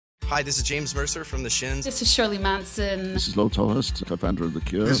Hi, this is James Mercer from The Shins. This is Shirley Manson. This is Lo Tallest, co-founder of The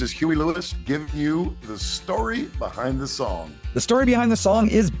Cure. This is Huey Lewis giving you the story behind the song. The Story Behind the Song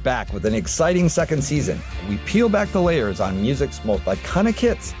is back with an exciting second season. We peel back the layers on music's most iconic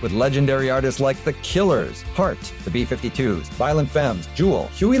hits with legendary artists like The Killers, Heart, the B-52s, Violent Femmes, Jewel,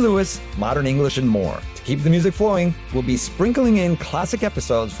 Huey Lewis, Modern English, and more. To keep the music flowing, we'll be sprinkling in classic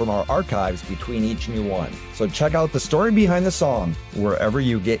episodes from our archives between each new one. So check out The Story Behind the Song wherever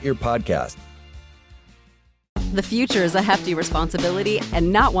you get your podcast. The future is a hefty responsibility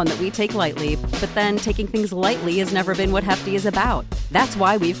and not one that we take lightly. But then taking things lightly has never been what Hefty is about. That's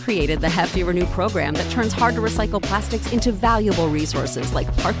why we've created the Hefty Renew program that turns hard-to-recycle plastics into valuable resources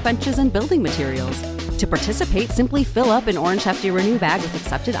like park benches and building materials. To participate, simply fill up an orange Hefty Renew bag with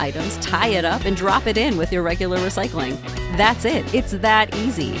accepted items, tie it up, and drop it in with your regular recycling. That's it. It's that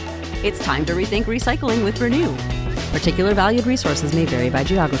easy. It's time to rethink recycling with Renew. Particular valued resources may vary by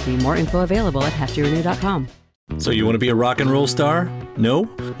geography. More info available at heftyrenew.com. So you want to be a rock and roll star? No?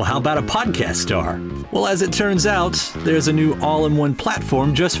 Well, how about a podcast star? Well, as it turns out, there's a new all-in-one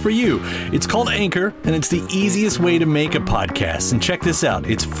platform just for you. It's called Anchor, and it's the easiest way to make a podcast. And check this out,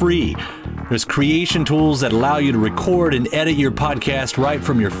 it's free. There's creation tools that allow you to record and edit your podcast right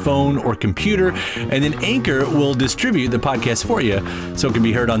from your phone or computer, and then Anchor will distribute the podcast for you so it can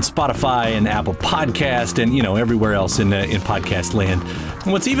be heard on Spotify and Apple Podcast and, everywhere else in podcast land.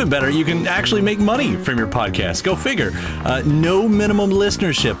 And what's even better, you can actually make money from your podcast. Go figure. No minimum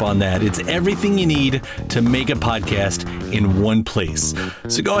listenership on that. It's everything you need to make a podcast in one place.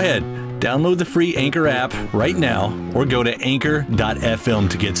 So go ahead. Download the free Anchor app right now or go to anchor.fm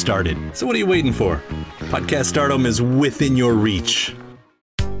to get started. So what are you waiting for? Podcast stardom is within your reach.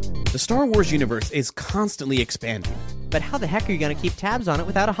 The Star Wars universe is constantly expanding. But how the heck are you going to keep tabs on it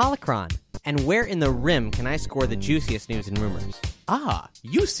without a holocron? And where in the rim can I score the juiciest news and rumors? Ah,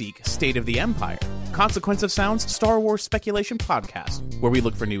 you seek State of the Empire, Consequence of Sound's Star Wars speculation podcast, where we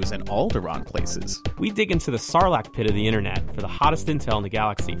look for news in Alderaan places. We dig into the Sarlacc pit of the internet for the hottest intel in the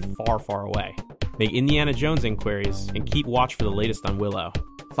galaxy far, far away. Make Indiana Jones inquiries and keep watch for the latest on Willow.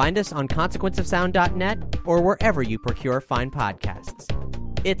 Find us on consequenceofsound.net or wherever you procure fine podcasts.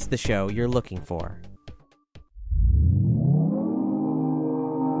 It's the show you're looking for.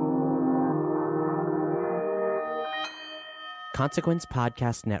 Consequence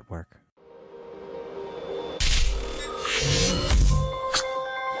Podcast Network.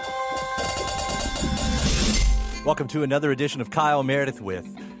 Welcome to another edition of Kyle Meredith With.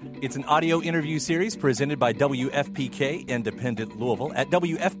 It's an audio interview series presented by WFPK Independent Louisville at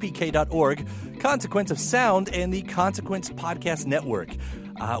WFPK.org, Consequence of Sound, and the Consequence Podcast Network.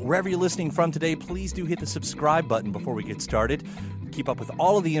 Wherever you're listening from today, please do hit the subscribe button before we get started. Keep up with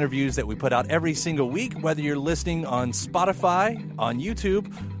all of the interviews that we put out every single week, whether you're listening on Spotify, on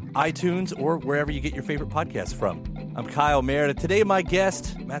YouTube, iTunes, or wherever you get your favorite podcasts from. I'm Kyle Meredith. Today, my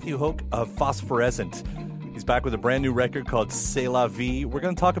guest, Matthew Hoke of Phosphorescent. He's back with a brand new record called C'est La Vie. We're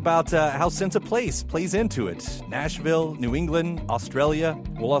going to talk about how Sense of Place plays into it. Nashville, New England, Australia.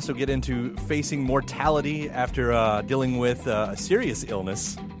 We'll also get into facing mortality after dealing with a serious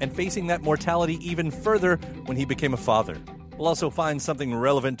illness and facing that mortality even further when he became a father. We'll also find something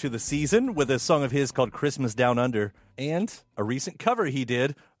relevant to the season with a song of his called Christmas Down Under and a recent cover he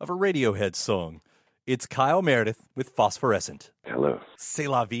did of a Radiohead song. It's Kyle Meredith with Phosphorescent. Hello. C'est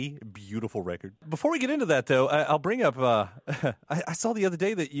La Vie, beautiful record. Before we get into that, though, I'll bring up, I saw the other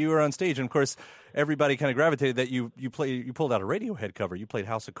day that you were on stage, and of course, everybody kind of gravitated that you pulled out a Radiohead cover. You played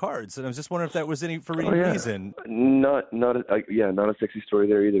House of Cards, and I was just wondering if that was for any reason. Not a sexy story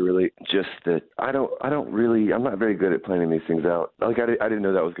there either, really. Just that I'm not very good at planning these things out. Like, I didn't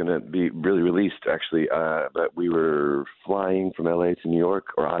know that was going to be really released, actually, but we were flying from LA to New York,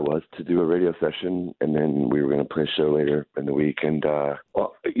 or I was, to do a radio session, and then we were going to play a show later in the week, and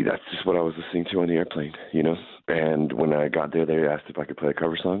that's just what I was listening to on the airplane, And when I got there, they asked if I could play a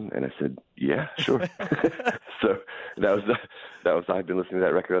cover song, and I said, yeah, sure. So that was I've been listening to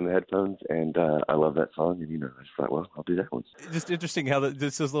that record on the headphones, and I love that song, and I just thought, well, I'll do that one. Just interesting how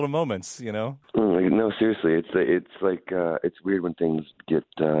just those little moments, No, seriously, it's like it's weird when things get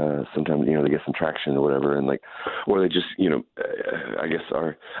sometimes they get some traction or whatever, and or they just I guess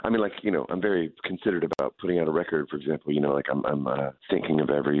I'm very considerate about putting out a record, for example. I'm thinking of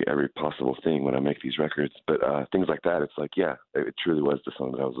every possible thing when I make these records, but things like that, it's like, yeah, it truly was the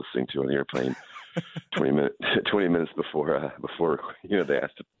song that I was listening to on the airplane 20 minutes before they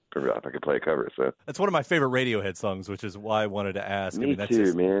asked if I could play a cover. So that's one of my favorite Radiohead songs, which is why I wanted to ask. Me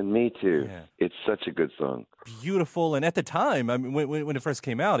too, man. Me too. Yeah. It's such a good song. Beautiful, and at the time, I mean, when it first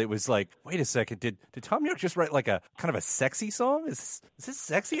came out, it was like, wait a second, did Thom Yorke just write like a kind of a sexy song? Is this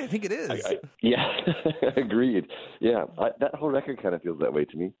sexy? I think it is. Yeah, agreed. Yeah, that whole record kind of feels that way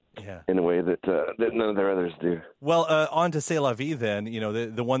to me. Yeah, in a way that none of their others do. Well, on to C'est La Vie then. You know,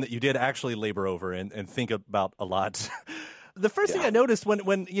 the one that you did actually labor over and think about a lot. The first thing I noticed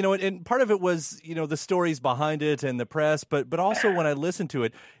when you know, and part of it was, you know, the stories behind it and the press, but also when I listened to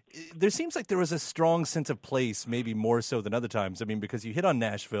it, there seems like there was a strong sense of place, maybe more so than other times. I mean, because you hit on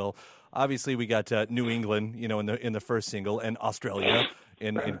Nashville. Obviously, we got New England, you know, in the first single, and Australia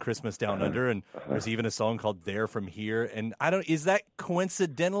in Christmas Down Under, and there's even a song called There From Here. And is that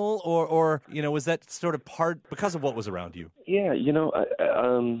coincidental, or you know, was that sort of part because of what was around you? Yeah, you know,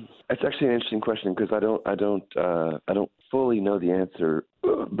 it's actually an interesting question because I don't fully know the answer,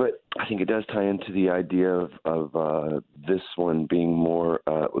 but I think it does tie into the idea of this one being more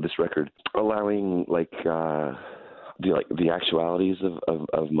this record allowing the actualities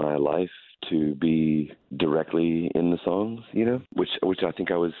of my life to be directly in the songs, you know, which I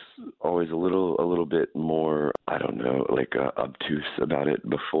think I was always a little bit more, I don't know, like obtuse about it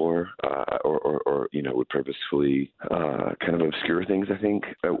before, or you know, would purposefully kind of obscure things, I think,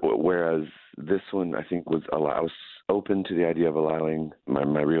 whereas this one I think was open to the idea of allowing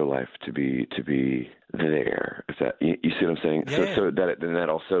my real life to be there. Is that you see what I'm saying? Yeah. So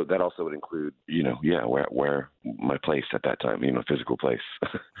that also would include, you know, where my place at that time, you know, physical place.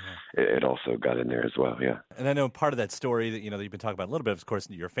 It also got in there as well. Yeah. And I know part of that story that, you know, that you've been talking about a little bit, of course,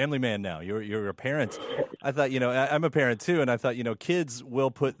 you're a family man now. You're a parent. I thought, you know, I'm a parent too, and I thought, you know, kids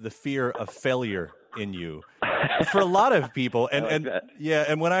will put the fear of failure in you for a lot of people. And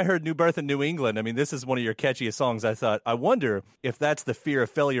when I heard New Birth in New England, I mean, this is one of your catchiest songs. I thought, I wonder if that's the fear of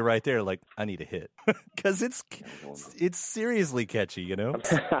failure right there. Like, I need a hit because it's seriously catchy, you know?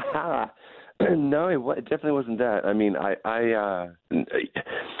 No, it definitely wasn't that. I mean,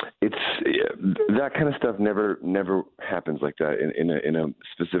 it's that kind of stuff never happens like that in a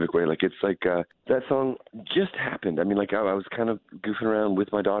specific way. Like, it's like that song just happened. I mean, like I was kind of goofing around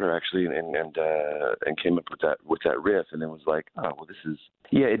with my daughter actually, and came up with that riff, and then was like, oh well, this is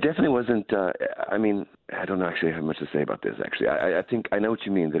It definitely wasn't. I mean, I don't actually have much to say about this. Actually, I think I know what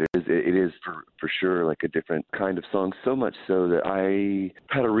you mean. That it is for sure like a different kind of song. So much so that I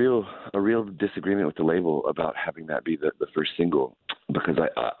had a real disagreement with the label about having that be the first single, because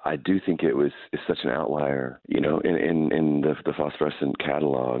I do think it's such an outlier, you know, in the Phosphorescent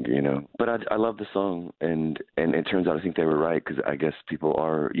catalog, you know. But I love the song, and it turns out I think they were right, because I guess people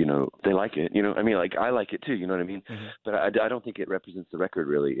are, you know, they like it, you know. I mean, like I like it too, you know what I mean. Mm-hmm. But I don't think it represents the record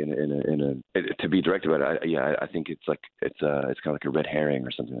really to be directed about it. I think it's kind of like a red herring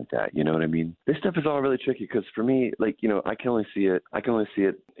or something like that. You know what I mean? This stuff is all really tricky because for me, like, you know, I can only see it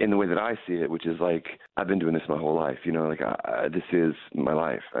in the way that I see it, which is like I've been doing this my whole life. You know, like this is my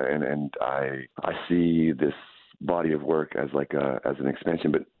life, and I see this body of work as an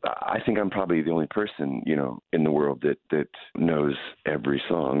expansion. But I think I'm probably the only person, you know, in the world that knows every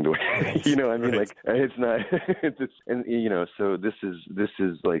song. The way, you know, I mean, like it's not, and you know, so this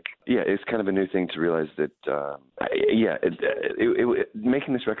is like, it's kind of a new thing to realize that,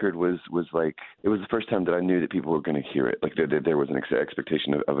 making this record was like, it was the first time that I knew that people were going to hear it. Like there was an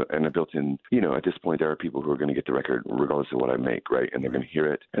expectation and a built-in, you know, at this point there are people who are going to get the record regardless of what I make, right? And they're going to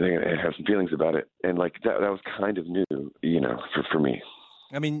hear it and they're going to have some feelings about it. And like that was kind of new, you know, for me.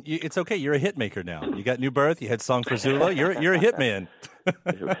 I mean, it's okay. You're a hit maker now. You got New Birth. You had Song for Zula. You're a hit man.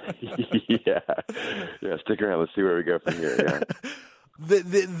 Yeah. Stick around. Let's see where we go from here. Yeah.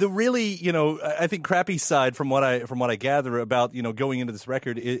 The really, you know, I think crappy side from what I gather about, you know, going into this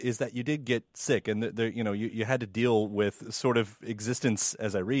record is that you did get sick, and you know, you had to deal with sort of existence,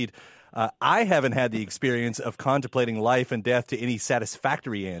 as I read. I haven't had the experience of contemplating life and death to any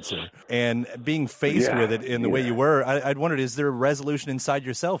satisfactory answer, and being faced with it in the way you were. I'd wondered, is there a resolution inside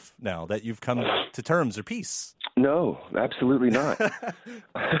yourself now that you've come to terms or peace? No, absolutely not.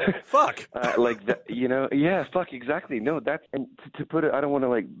 Fuck. Like that, you know? Yeah, fuck, exactly. No, that's, and to put it, I don't want to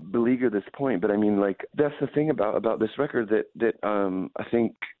like beleaguer this point, but I mean, like, that's the thing about this record that I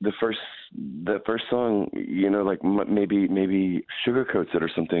think the first song, you know, like maybe sugarcoats it or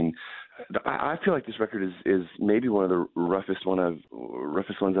something. I feel like this record is maybe one of the roughest ones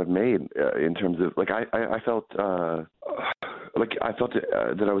I've made in terms of like I felt like I felt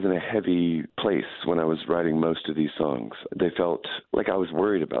that I was in a heavy place when I was writing most of these songs. They felt like I was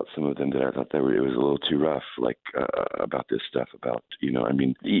worried about some of them, that I thought it was a little too rough, like about this stuff, about,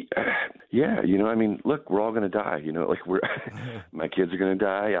 look, we're all going to die, like my kids are going to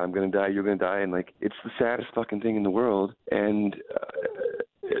die, I'm going to die, you're going to die, and like it's the saddest fucking thing in the world. And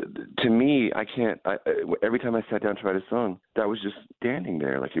to me, every time I sat down to write a song, that was just standing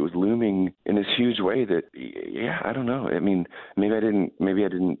there, like it was looming in this huge way that, I don't know. I mean, maybe I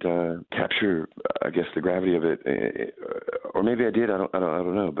didn't capture, I guess, the gravity of it, or maybe I did. I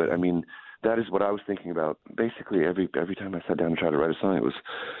don't know. But I mean, that is what I was thinking about. Basically, every time I sat down to try to write a song, it was,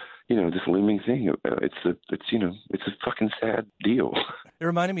 this looming thing. It's a fucking sad deal. It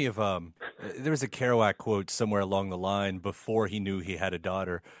reminded me of there was a Kerouac quote somewhere along the line before he knew he had a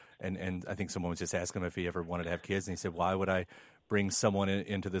daughter, and I think someone was just asking him if he ever wanted to have kids, and he said, "Why would I bring someone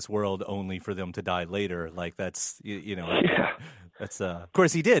into this world only for them to die later?" Like that's Yeah. That's of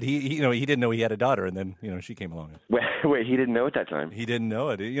course he did. He didn't know he had a daughter, and then she came along. Wait, he didn't know at that time. He didn't know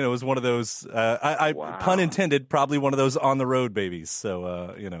it. It was one of those wow. Pun intended, probably one of those on the road babies.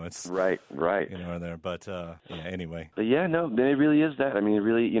 So it's right. There. But anyway. But yeah, no, it really is that. I mean, it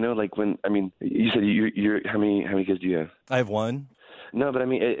really, like when you said you're how many kids do you have? I have one. No, but I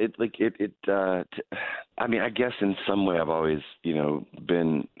mean, I guess in some way I've always,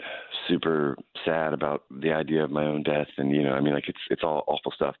 been super sad about the idea of my own death, and it's all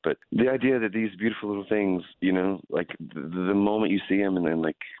awful stuff. But the idea that these beautiful little things, like the moment you see them and then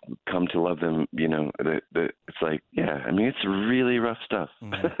like come to love them, it's like, it's really rough stuff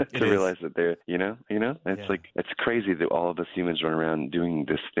to realize that they're, it's like it's crazy that all of us humans run around doing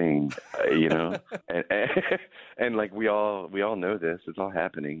this thing, and like we all know this. It's all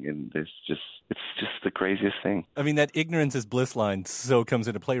happening, and it's just the craziest thing. I mean, that ignorance is bliss line so comes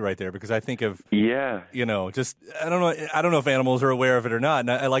into play right there, because I think of, just, I don't know if animals are aware of it or not, and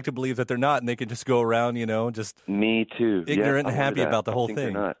I like to believe that they're not, and they can just go around, just me too, ignorant and happy about the whole thing.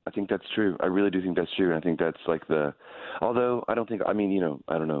 They're not. I think that's true. I really do think that's true, and I think that's like although I don't think, I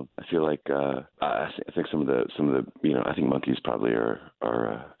don't know. I feel like I think some of the I think monkeys probably are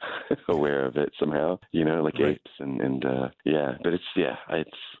aware of it somehow, like right. Apes and but it's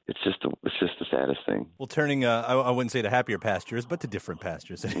just the saddest thing. Well, turning I wouldn't say to happier pastures, but to different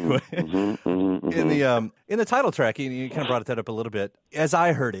pastures anyway. In the title track, you kind of brought that up a little bit. As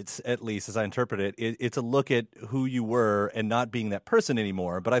I heard it, at least as I interpret it, it's a look at who you were and not being that person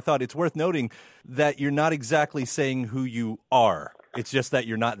anymore. But I thought it's worth noting that you're not exactly saying who you are. It's just that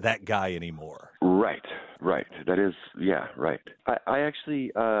you're not that guy anymore. Right. That is, right. I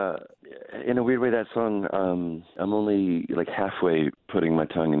actually, in a weird way, that song, I'm only like halfway putting my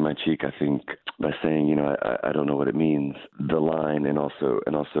tongue in my cheek, I think, by saying, I don't know what it means, the line, and also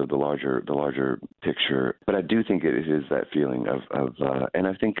the larger picture. But I do think it is that feeling of and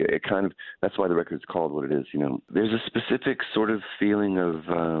I think it kind of, that's why the record's called what it is. There's a specific sort of feeling of,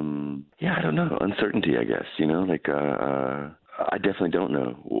 I don't know, uncertainty, I guess, like, I definitely don't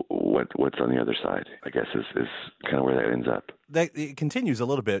know what's on the other side, I guess, is kind of where that ends up. It continues a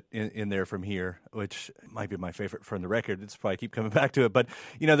little bit in there from here, which might be my favorite from the record. It's probably keep coming back to it. But,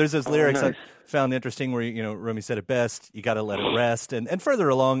 there's those lyrics nice. I found interesting where, Rumi said it best, you got to let it rest. And further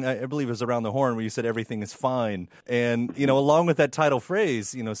along, I believe it was Around the Horn where you said everything is fine. And, along with that title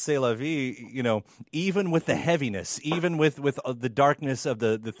phrase, c'est la vie, even with the heaviness, even with the darkness of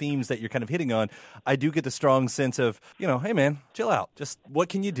the themes that you're kind of hitting on, I do get the strong sense of, hey, man, chill out. Just what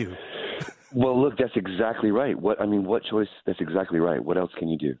can you do? Well, look, that's exactly right. What choice? That's exactly right. What else can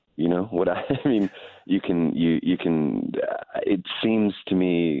you do? You can. It seems to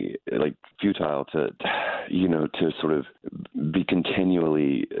me like futile to sort of be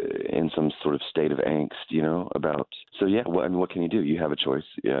continually in some sort of state of angst, about. So yeah, what can you do? You have a choice,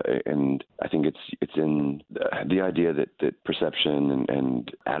 and I think it's in the idea that perception and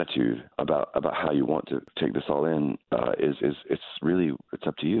attitude about how you want to take this all in it's really it's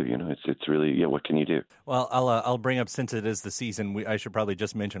up to you. It's really what can you do? Well, I'll bring up, since it is the season, I should probably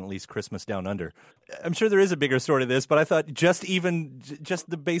just mention at least Christmas Down Under. I'm sure there is a bigger story to this, but I thought just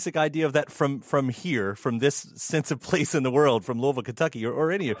the basic idea of that from here, from this sense of place in the world, from Louisville, Kentucky,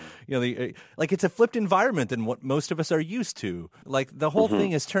 or any, like it's a flipped environment than what most of us are used to. Like the whole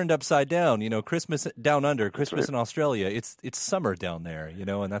thing is turned upside down. Christmas Down Under, Christmas in Australia. It's summer down there.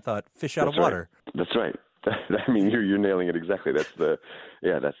 And I thought fish out of water. That's right. I mean, you're nailing it exactly. That's the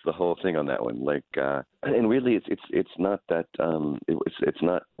whole thing on that one. Like, and weirdly, it's not that it's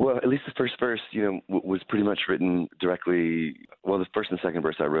not. Well, at least the first verse, was pretty much written directly. Well, the first and second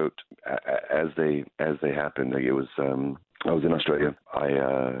verse I wrote as they happened. Like it was. I was in Australia. I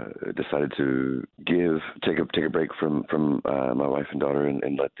decided to take a break from my wife and daughter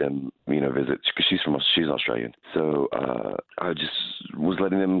and let them, visit, because she's Australian. So I just was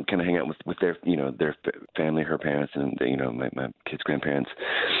letting them kind of hang out with their, their family, her parents, and my kids' grandparents.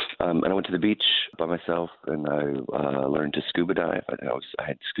 And I went to the beach by myself, and I learned to scuba dive. I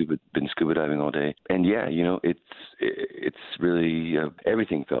had been scuba diving all day, and yeah, it's really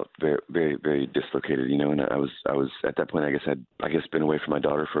everything felt very, very, very dislocated, And I was at that point, I guess been away from my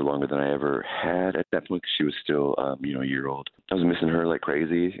daughter for longer than I ever had at that point, because she was still a year old. I was missing her like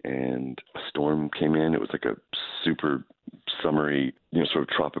crazy, and a storm came in. It was like a super summery, sort of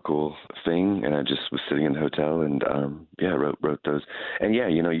tropical thing, and I just was sitting in the hotel and wrote those. And yeah,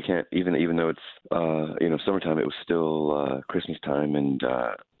 you can't even though it's summertime, it was still Christmas time, and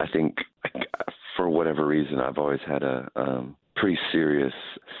I think for whatever reason I've always had a pretty serious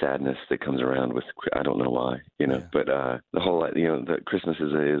sadness that comes around with, I don't know why, but the whole, the Christmas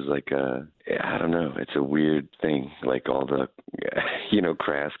is like I don't know, it's a weird thing, like all the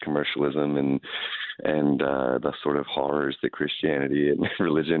crass commercialism and the sort of horrors that Christianity and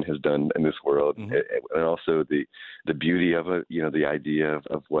religion has done in this world, mm-hmm. and also the beauty of it, the idea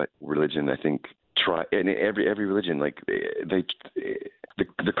of what religion, I think, and every religion, like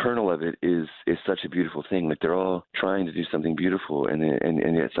the kernel of it is such a beautiful thing. Like they're all trying to do something beautiful, and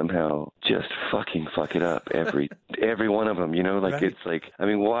yet somehow just fucking fuck it up. Every one of them, like right. It's like, I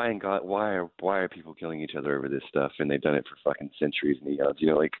mean, why in God, why are people killing each other over this stuff? And they've done it for fucking centuries and eons.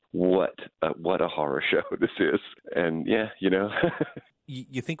 Like what a horror show this is. And yeah,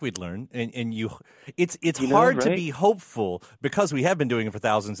 You think we'd learn, and it's hard to be hopeful because we have been doing it for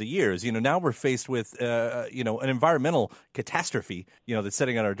thousands of years. Now we're faced with an environmental catastrophe, that's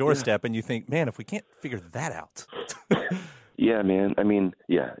sitting on our doorstep, and you think, man, if we can't figure that out. Yeah, man. I mean,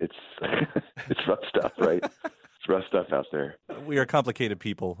 yeah, it's rough stuff, right? It's rough stuff out there. We are complicated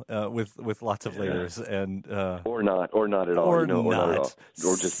people with lots of layers, and or not at all, or not at all,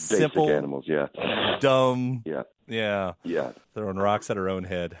 or just simple, basic animals. Yeah, dumb. Yeah. Throwing rocks at our own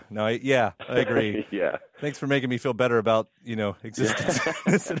head. No, I agree. Yeah. Thanks for making me feel better about, existence.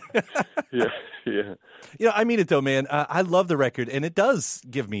 Yeah. I mean it though, man. I love the record, and it does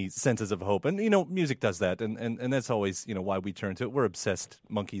give me senses of hope. And, music does that. And that's always, why we turn to it. We're obsessed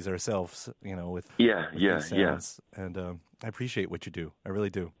monkeys ourselves, with sounds. And I appreciate what you do. I really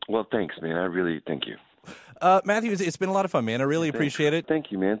do. Well, thanks, man. I really thank you. Matthew, it's been a lot of fun, man. I really appreciate it.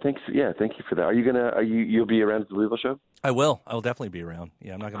 Thank you, man. Thanks. Yeah, thank you for that. You'll be around at the Louisville show? I will. I'll definitely be around.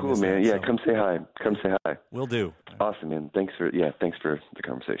 Yeah, I'm not going to miss man. that. Yeah, come say hi. Will do. Awesome, man. Thanks for the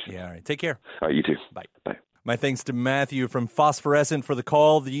conversation. Yeah, all right. Take care. All right, you too. Bye. Bye. My thanks to Matthew from Phosphorescent for the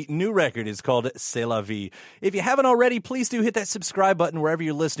call. The new record is called C'est la vie. If you haven't already, please do hit that subscribe button wherever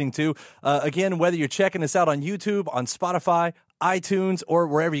you're listening to. Again, whether you're checking us out on YouTube, on Spotify, iTunes, or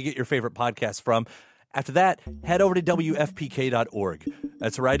wherever you get your favorite podcasts from. After that, head over to WFPK.org.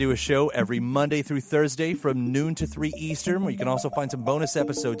 That's where I do a show every Monday through Thursday from noon to 3 Eastern, where you can also find some bonus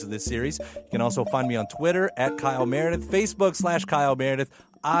episodes of this series. You can also find me on Twitter at Kyle Meredith, Facebook /Kyle Meredith.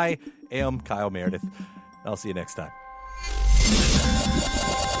 I am Kyle Meredith. I'll see you next time.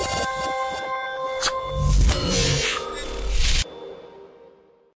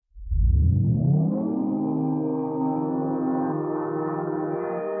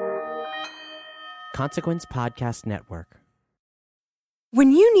 Consequence Podcast Network.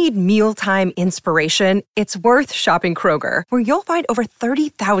 When you need mealtime inspiration, it's worth shopping Kroger, where you'll find over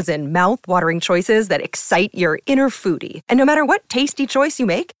 30,000 mouth-watering choices that excite your inner foodie. And no matter what tasty choice you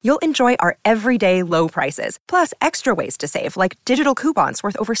make, you'll enjoy our everyday low prices, plus extra ways to save, like digital coupons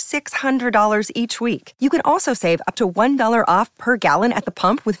worth over $600 each week. You can also save up to $1 off per gallon at the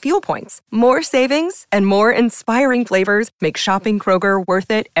pump with fuel points. More savings and more inspiring flavors make shopping Kroger worth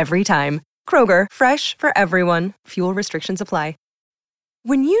it every time. Kroger, fresh for everyone. Fuel restrictions apply.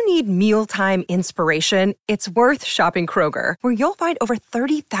 When you need mealtime inspiration, it's worth shopping Kroger, where you'll find over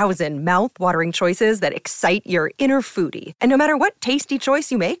 30,000 mouth-watering choices that excite your inner foodie. And no matter what tasty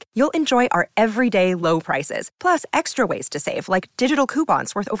choice you make, you'll enjoy our everyday low prices, plus extra ways to save, like digital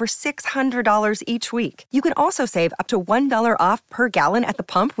coupons worth over $600 each week. You can also save up to $1 off per gallon at the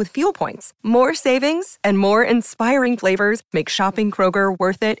pump with fuel points. More savings and more inspiring flavors make shopping Kroger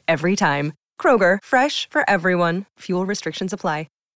worth it every time. Kroger, fresh for everyone. Fuel restrictions apply.